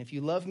 18. If you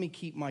love me,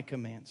 keep my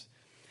commands.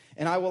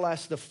 And I will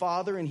ask the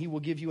Father, and he will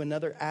give you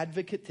another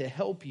advocate to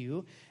help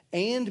you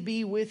and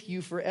be with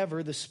you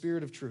forever, the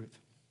Spirit of truth.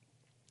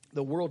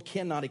 The world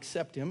cannot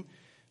accept him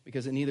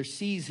because it neither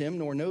sees him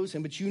nor knows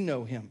him, but you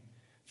know him.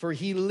 For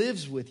he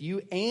lives with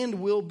you and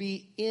will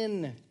be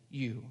in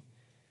you.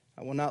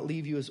 I will not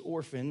leave you as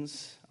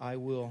orphans. I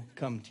will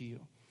come to you.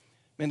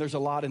 Man, there's a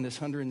lot in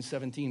this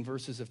 117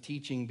 verses of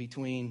teaching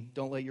between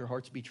don't let your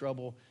hearts be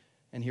troubled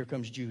and here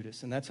comes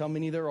Judas. And that's how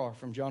many there are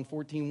from John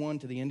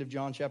 14:1 to the end of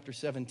John chapter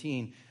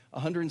 17.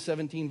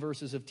 117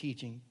 verses of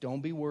teaching.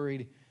 Don't be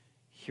worried.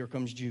 Here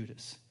comes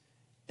Judas.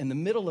 In the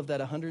middle of that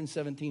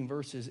 117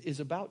 verses is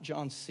about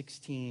John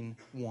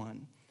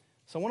 16:1.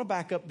 So I want to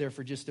back up there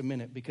for just a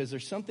minute because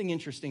there's something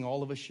interesting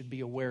all of us should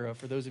be aware of.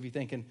 For those of you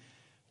thinking,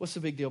 what's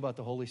the big deal about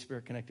the Holy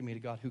Spirit connecting me to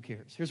God? Who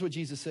cares? Here's what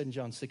Jesus said in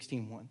John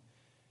 16:1.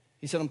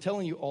 He said, I'm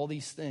telling you all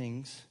these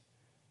things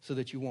so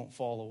that you won't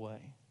fall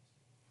away.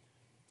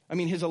 I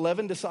mean, his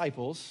 11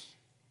 disciples,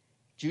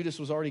 Judas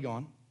was already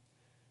gone.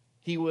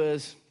 He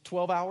was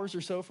 12 hours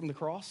or so from the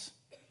cross.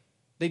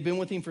 They'd been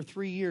with him for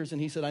 3 years, and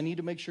he said, I need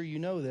to make sure you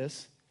know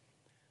this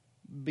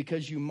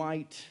because you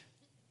might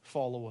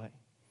fall away.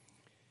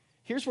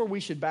 Here's where we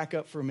should back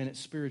up for a minute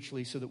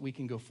spiritually so that we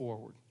can go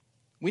forward.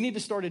 We need to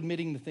start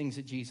admitting the things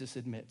that Jesus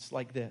admits,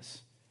 like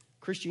this.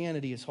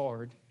 Christianity is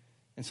hard,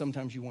 and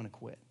sometimes you want to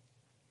quit.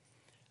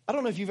 I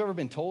don't know if you've ever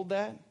been told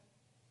that,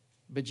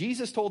 but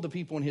Jesus told the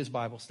people in his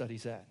Bible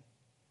studies that.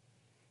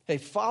 Hey,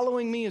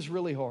 following me is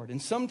really hard,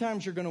 and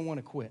sometimes you're going to want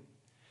to quit.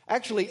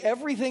 Actually,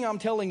 everything I'm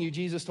telling you,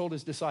 Jesus told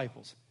his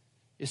disciples,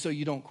 is so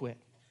you don't quit.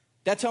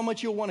 That's how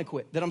much you'll want to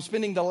quit. That I'm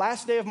spending the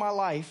last day of my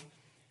life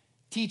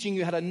teaching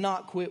you how to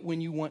not quit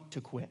when you want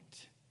to quit.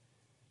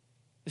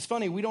 It's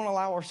funny, we don't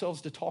allow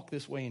ourselves to talk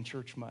this way in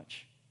church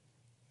much.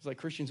 It's like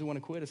Christians who want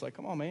to quit. It's like,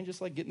 come on, man,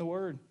 just like get in the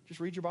Word. Just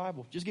read your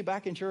Bible. Just get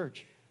back in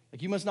church.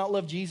 Like, you must not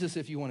love Jesus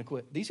if you want to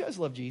quit. These guys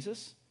love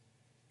Jesus.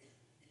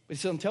 But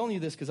he said, I'm telling you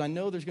this because I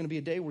know there's going to be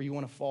a day where you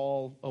want to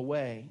fall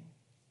away.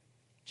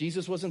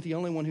 Jesus wasn't the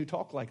only one who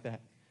talked like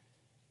that.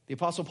 The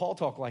Apostle Paul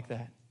talked like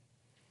that.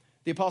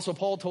 The Apostle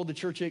Paul told the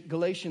church at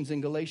Galatians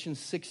in Galatians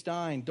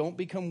 6:9, don't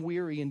become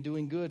weary in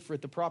doing good, for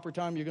at the proper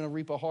time you're going to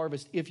reap a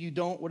harvest. If you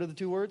don't, what are the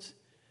two words?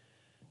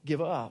 Give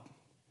up.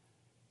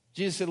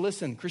 Jesus said,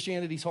 listen,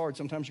 Christianity's hard.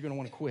 Sometimes you're going to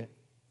want to quit.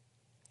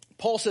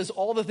 Paul says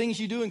all the things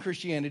you do in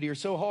Christianity are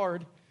so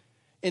hard,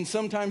 and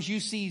sometimes you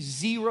see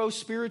zero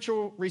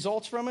spiritual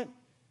results from it,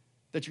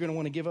 that you're going to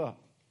want to give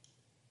up.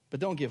 But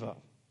don't give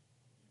up.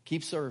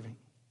 Keep serving.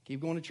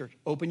 Keep going to church.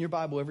 Open your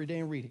Bible every day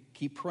and read it.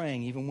 Keep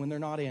praying even when they're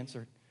not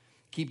answered.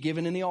 Keep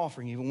giving in the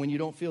offering even when you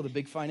don't feel the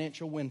big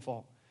financial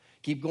windfall.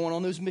 Keep going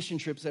on those mission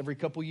trips every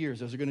couple years.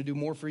 Those are going to do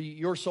more for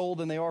your soul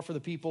than they are for the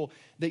people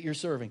that you're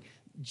serving.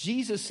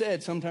 Jesus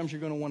said sometimes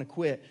you're going to want to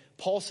quit.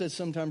 Paul said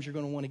sometimes you're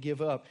going to want to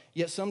give up.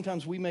 Yet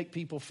sometimes we make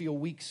people feel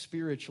weak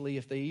spiritually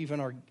if they even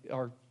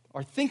are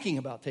thinking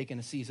about taking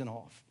a season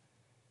off.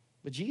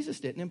 But Jesus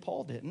didn't and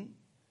Paul didn't.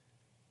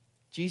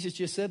 Jesus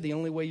just said the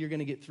only way you're going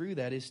to get through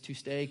that is to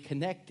stay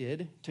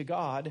connected to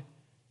God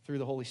through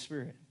the Holy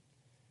Spirit.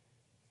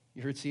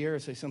 You heard Sierra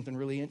say something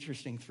really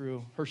interesting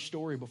through her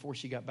story before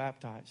she got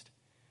baptized.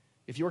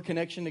 If your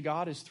connection to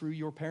God is through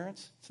your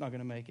parents, it's not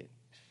going to make it.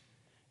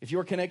 If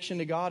your connection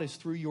to God is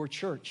through your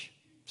church,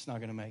 it's not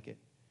going to make it.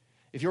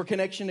 If your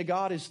connection to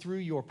God is through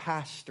your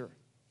pastor,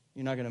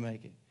 you're not going to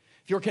make it.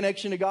 If your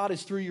connection to God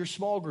is through your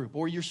small group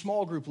or your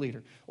small group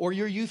leader or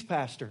your youth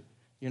pastor,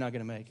 you're not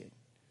going to make it.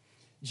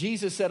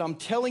 Jesus said, I'm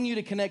telling you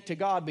to connect to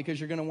God because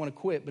you're going to want to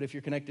quit, but if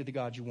you're connected to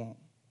God, you won't.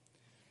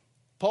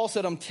 Paul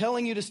said, I'm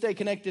telling you to stay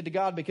connected to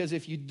God because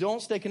if you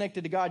don't stay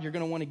connected to God, you're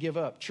going to want to give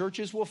up.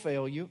 Churches will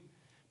fail you.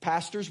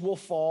 Pastors will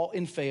fall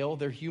and fail.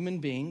 They're human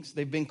beings.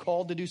 They've been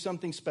called to do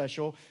something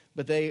special,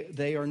 but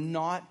they are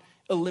not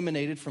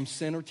eliminated from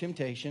sin or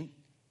temptation.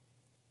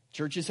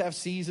 Churches have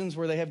seasons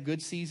where they have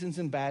good seasons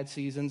and bad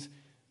seasons.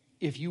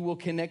 If you will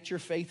connect your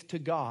faith to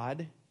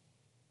God,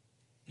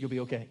 you'll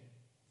be okay.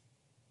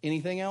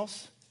 Anything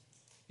else,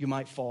 you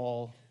might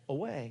fall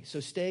away. So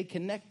stay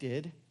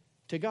connected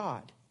to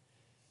God.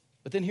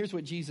 But then here's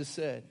what Jesus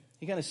said.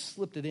 He kind of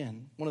slipped it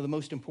in. One of the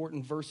most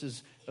important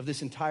verses of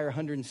this entire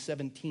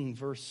 117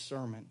 verse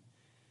sermon.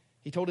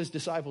 He told his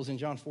disciples in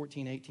John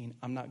 14:18,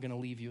 I'm not going to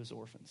leave you as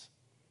orphans.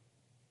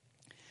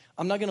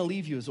 I'm not going to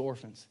leave you as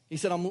orphans. He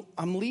said,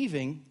 I'm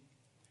leaving,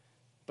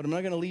 but I'm not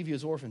going to leave you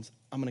as orphans.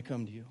 I'm going to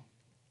come to you.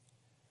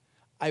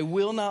 I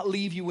will not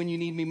leave you when you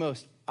need me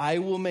most. I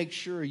will make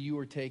sure you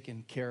are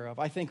taken care of.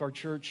 I think our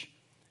church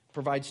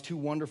provides two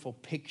wonderful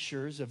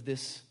pictures of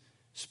this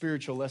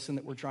spiritual lesson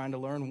that we're trying to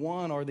learn.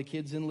 One are the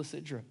kids in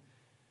Lysidra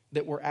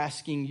that we're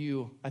asking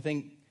you. I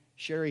think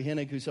Sherry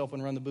Hennig, who's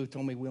helping run the booth,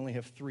 told me we only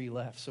have 3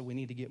 left, so we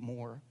need to get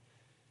more.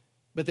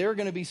 But there are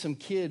going to be some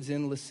kids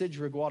in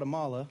Lysidra,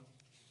 Guatemala,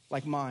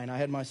 like mine. I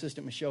had my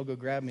assistant Michelle go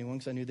grab me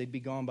once I knew they'd be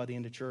gone by the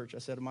end of church. I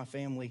said, my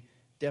family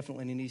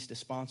definitely needs to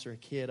sponsor a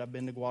kid. I've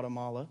been to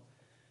Guatemala.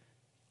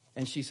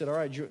 And she said, all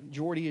right,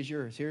 Jordy is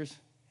yours. Here's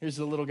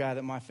the little guy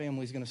that my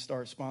family's going to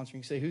start sponsoring.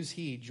 You say, who's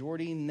he?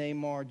 Jordy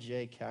Neymar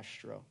J.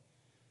 Castro.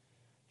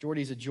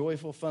 Jordy's a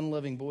joyful,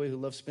 fun-loving boy who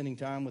loves spending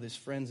time with his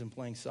friends and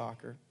playing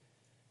soccer.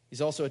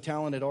 He's also a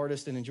talented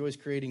artist and enjoys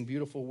creating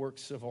beautiful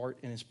works of art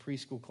in his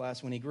preschool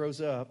class. When he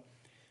grows up,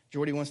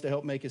 Jordy wants to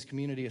help make his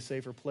community a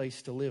safer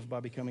place to live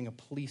by becoming a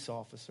police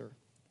officer.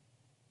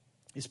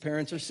 His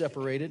parents are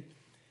separated,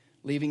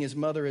 leaving his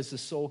mother as the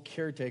sole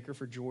caretaker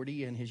for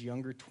Jordy and his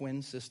younger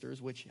twin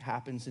sisters, which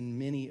happens in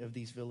many of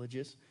these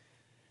villages.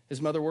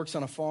 His mother works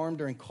on a farm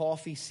during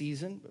coffee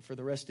season, but for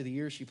the rest of the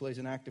year, she plays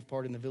an active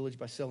part in the village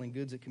by selling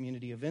goods at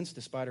community events.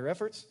 Despite her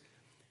efforts,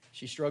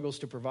 she struggles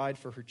to provide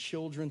for her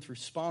children through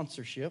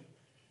sponsorship.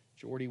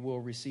 Jordy will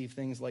receive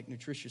things like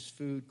nutritious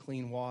food,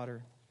 clean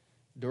water,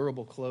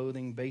 durable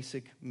clothing,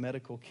 basic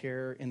medical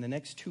care. In the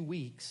next 2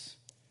 weeks,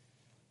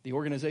 the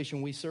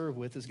organization we serve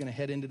with is going to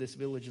head into this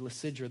village,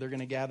 Lysidra. They're going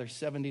to gather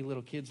 70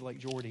 little kids like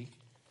Jordy,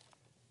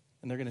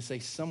 and they're going to say,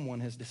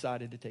 someone has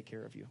decided to take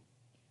care of you.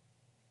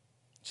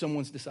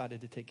 Someone's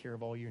decided to take care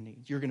of all your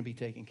needs. You're going to be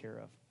taken care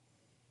of.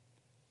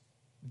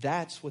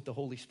 That's what the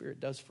Holy Spirit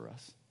does for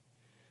us.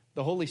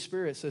 The Holy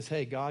Spirit says,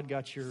 hey, God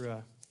got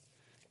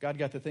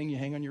the thing you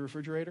hang on your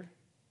refrigerator.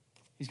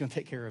 He's going to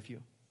take care of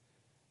you.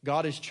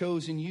 God has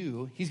chosen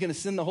you. He's going to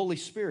send the Holy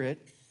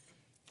Spirit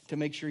to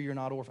make sure you're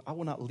not orphaned. I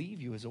will not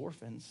leave you as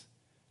orphans.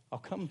 I'll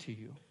come to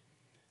you.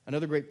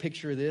 Another great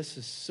picture of this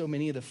is so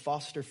many of the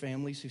foster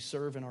families who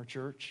serve in our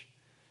church.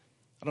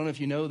 I don't know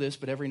if you know this,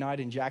 but every night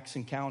in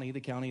Jackson County,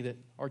 the county that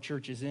our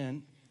church is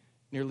in,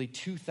 nearly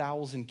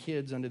 2,000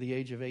 kids under the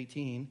age of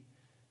 18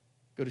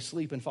 go to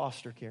sleep in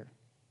foster care.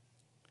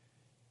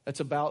 That's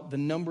about the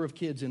number of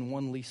kids in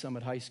one Lee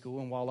Summit High School.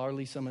 And while our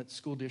Lee Summit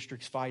school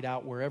districts fight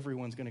out where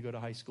everyone's going to go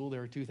to high school,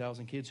 there are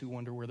 2,000 kids who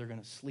wonder where they're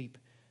going to sleep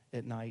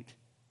at night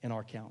in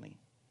our county.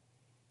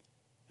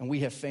 And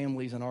we have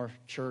families in our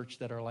church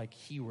that are like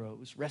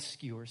heroes,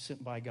 rescuers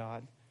sent by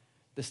God,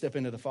 to step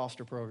into the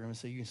foster program and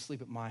say, you can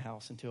sleep at my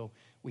house until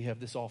we have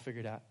this all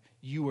figured out.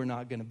 You are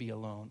not going to be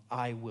alone.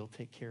 I will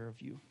take care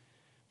of you.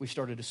 We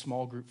started a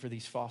small group for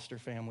these foster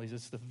families.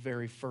 It's the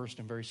very first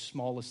and very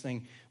smallest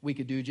thing we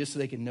could do just so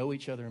they can know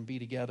each other and be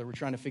together. We're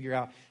trying to figure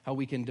out how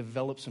we can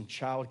develop some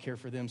child care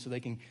for them so they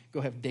can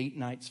go have date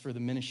nights for the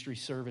ministry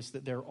service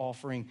that they're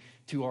offering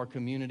to our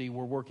community.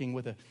 We're working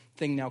with a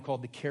thing now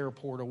called the Care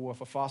Portal, where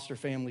if a foster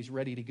family's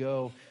ready to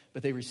go,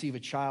 but they receive a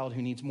child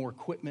who needs more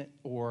equipment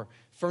or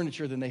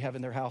furniture than they have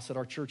in their house, that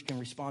our church can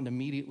respond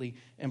immediately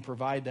and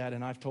provide that.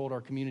 And I've told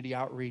our community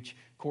outreach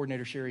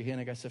coordinator, Sherry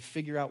Hennig, I said,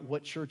 figure out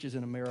what churches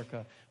in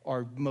America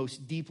are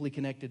most deeply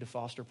connected to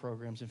foster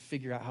programs and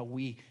figure out how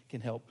we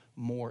can help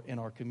more in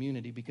our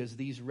community, because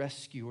these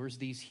rescuers,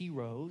 these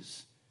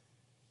heroes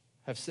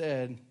have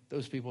said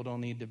those people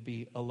don't need to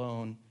be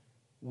alone.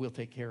 We'll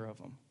take care of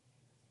them.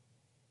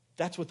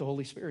 That's what the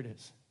Holy Spirit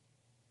is.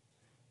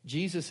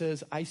 Jesus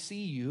says, I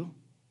see you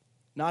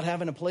not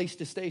having a place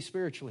to stay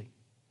spiritually.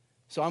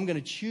 So I'm going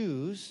to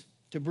choose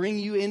to bring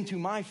you into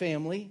my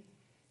family,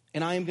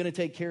 and I am going to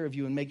take care of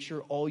you and make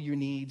sure all your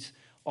needs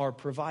are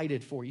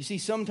provided for. You see,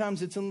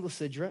 sometimes it's in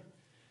Lysidra,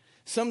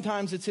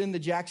 sometimes it's in the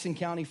Jackson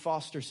County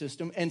foster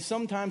system, and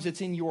sometimes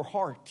it's in your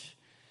heart,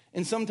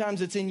 and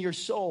sometimes it's in your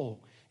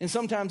soul, and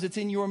sometimes it's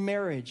in your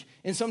marriage,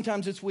 and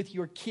sometimes it's with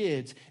your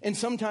kids, and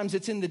sometimes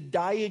it's in the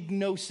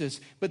diagnosis.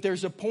 But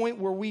there's a point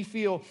where we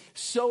feel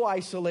so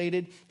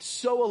isolated,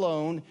 so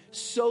alone,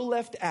 so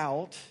left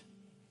out.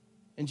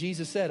 And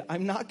Jesus said,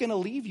 I'm not going to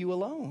leave you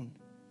alone.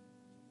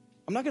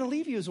 I'm not going to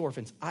leave you as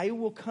orphans. I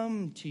will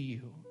come to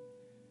you.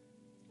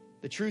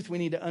 The truth we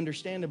need to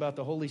understand about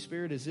the Holy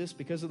Spirit is this: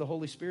 because of the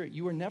Holy Spirit,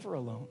 you are never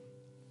alone.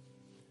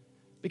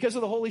 Because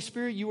of the Holy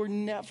Spirit, you are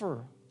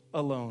never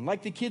alone.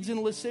 Like the kids in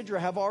Lysidra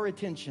have our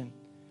attention.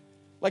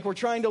 Like we're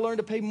trying to learn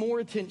to pay more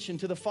attention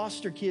to the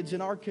foster kids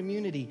in our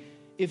community.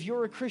 If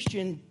you're a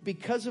Christian,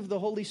 because of the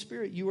Holy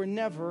Spirit, you are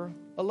never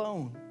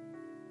alone.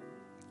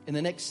 In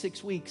the next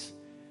 6 weeks,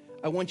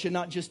 I want you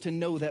not just to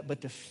know that,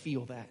 but to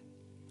feel that.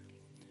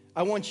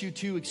 I want you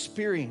to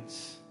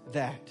experience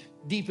that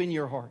deep in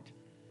your heart.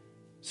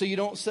 So you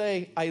don't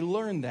say, I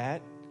learned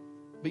that,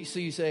 but so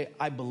you say,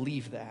 I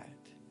believe that.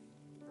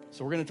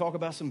 So we're going to talk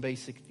about some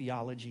basic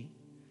theology.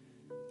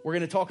 We're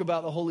going to talk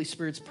about the Holy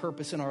Spirit's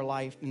purpose in our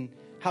life and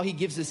how he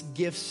gives us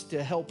gifts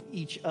to help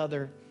each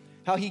other,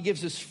 how he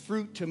gives us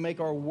fruit to make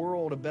our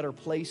world a better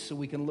place so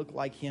we can look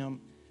like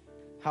him,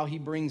 how he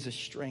brings us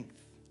strength.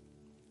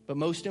 But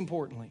most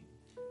importantly,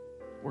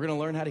 we're going to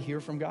learn how to hear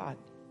from God.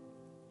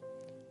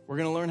 We're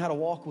going to learn how to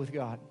walk with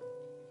God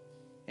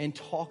and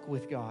talk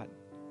with God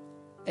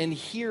and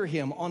hear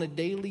him on a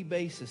daily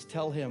basis.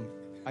 Tell him,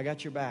 I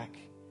got your back.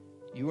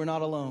 You are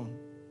not alone.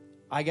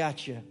 I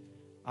got you.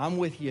 I'm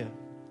with you.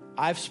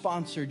 I've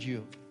sponsored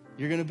you.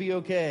 You're going to be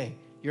okay.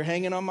 You're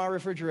hanging on my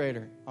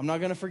refrigerator. I'm not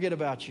going to forget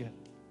about you.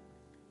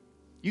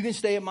 You can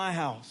stay at my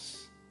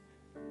house.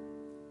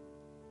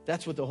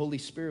 That's what the Holy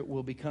Spirit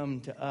will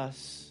become to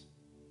us.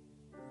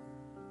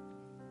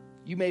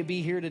 You may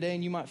be here today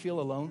and you might feel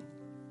alone.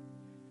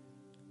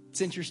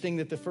 It's interesting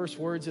that the first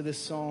words of this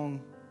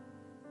song,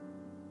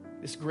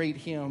 this great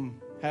hymn,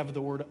 have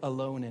the word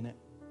alone in it.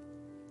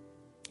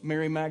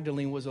 Mary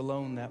Magdalene was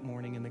alone that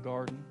morning in the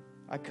garden.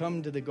 I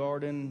come to the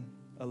garden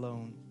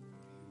alone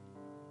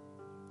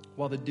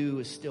while the dew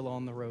is still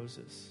on the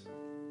roses.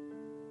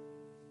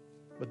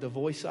 But the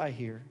voice I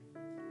hear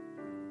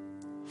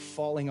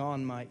falling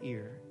on my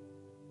ear,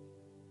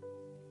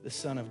 the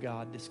Son of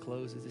God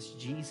discloses. It's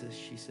Jesus,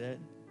 she said.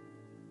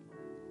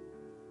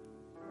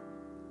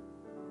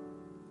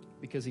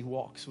 Because he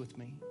walks with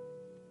me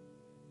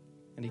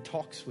and he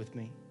talks with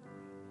me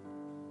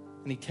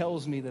and he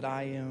tells me that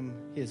I am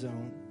his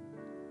own.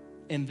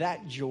 And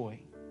that joy,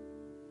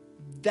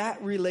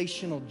 that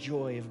relational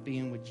joy of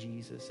being with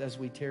Jesus as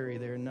we tarry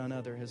there, none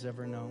other has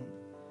ever known.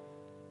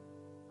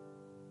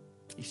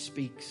 He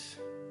speaks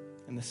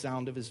and the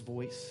sound of his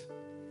voice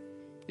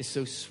is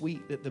so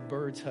sweet that the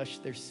birds hush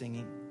their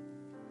singing,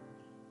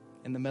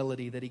 and the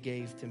melody that he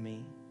gave to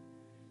me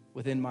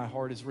within my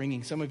heart is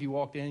ringing. Some of you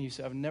walked in and you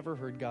said, I've never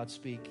heard God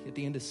speak. At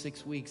the end of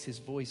 6 weeks, his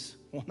voice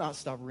will not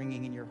stop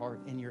ringing in your heart,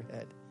 in your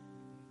head.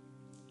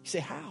 You say,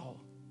 how?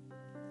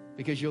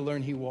 Because you'll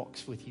learn he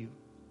walks with you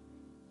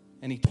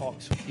and he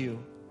talks with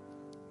you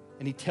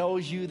and he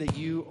tells you that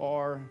you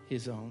are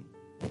his own.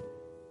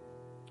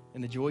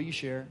 And the joy you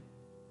share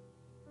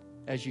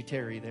as you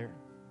tarry there,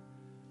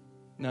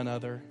 none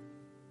other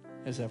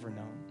has ever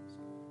known.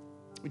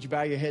 Would you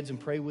bow your heads and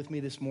pray with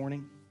me this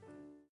morning?